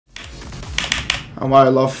And why I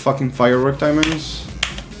love fucking firework timings.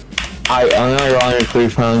 I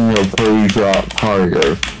unironically found your pre-drop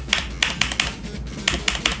target.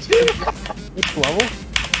 Which level?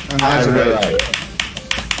 And Azurite.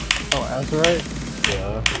 Oh, Azurite?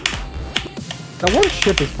 Yeah. That one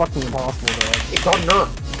ship is fucking impossible though. It's on Nerf.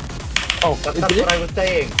 Oh, that's what I was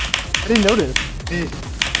saying. I didn't notice.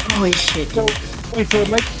 Holy shit. So, wait, so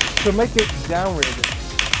make it downrated.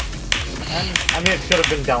 I mean, it should have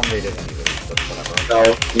been downrated anyway, but whatever. No.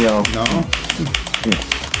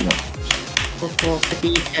 Cool,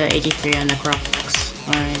 50 to 83 on the Crocs.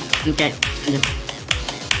 Alright, I'm dead.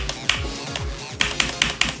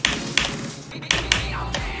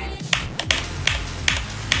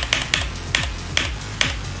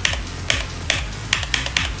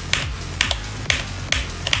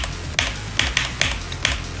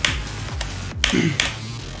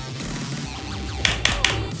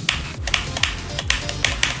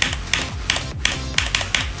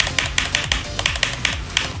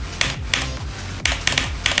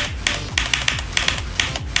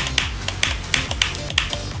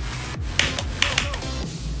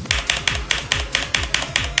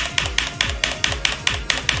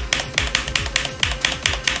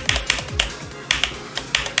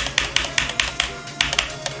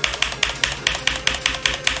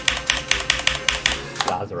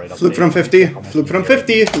 Fluke from 50. Fluke from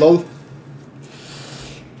 50. Lol.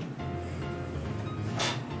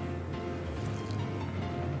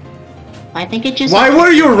 I think it just. Why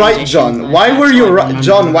were you right, John? Why were you right,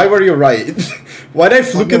 John? Why were you right? Why'd I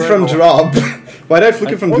fluke it from drop? Why'd I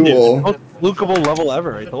fluke it from duel? Most flukeable level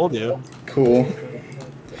ever. I told you. Cool.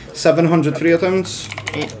 703 attempts.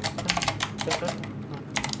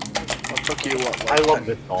 Took you what? I love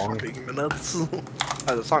this song. Minutes.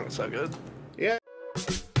 Oh, the song is so good.